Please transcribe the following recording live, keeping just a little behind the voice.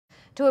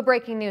To a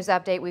breaking news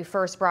update we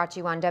first brought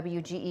you on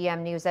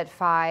WGEM News at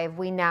 5.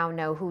 We now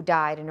know who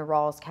died in a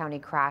Ralls County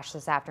crash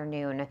this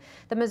afternoon.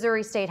 The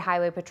Missouri State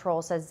Highway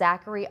Patrol says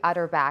Zachary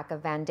Utterback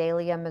of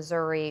Vandalia,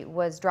 Missouri,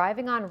 was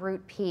driving on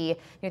Route P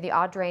near the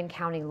Audrain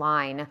County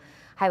line.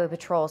 Highway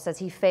Patrol says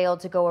he failed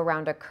to go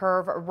around a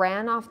curve,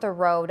 ran off the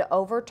road,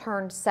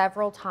 overturned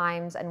several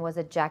times, and was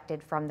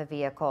ejected from the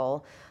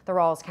vehicle. The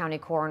Ralls County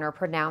coroner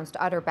pronounced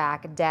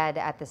Utterback dead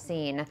at the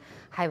scene.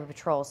 Highway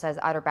Patrol says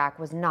Utterback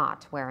was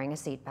not wearing a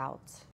seatbelt.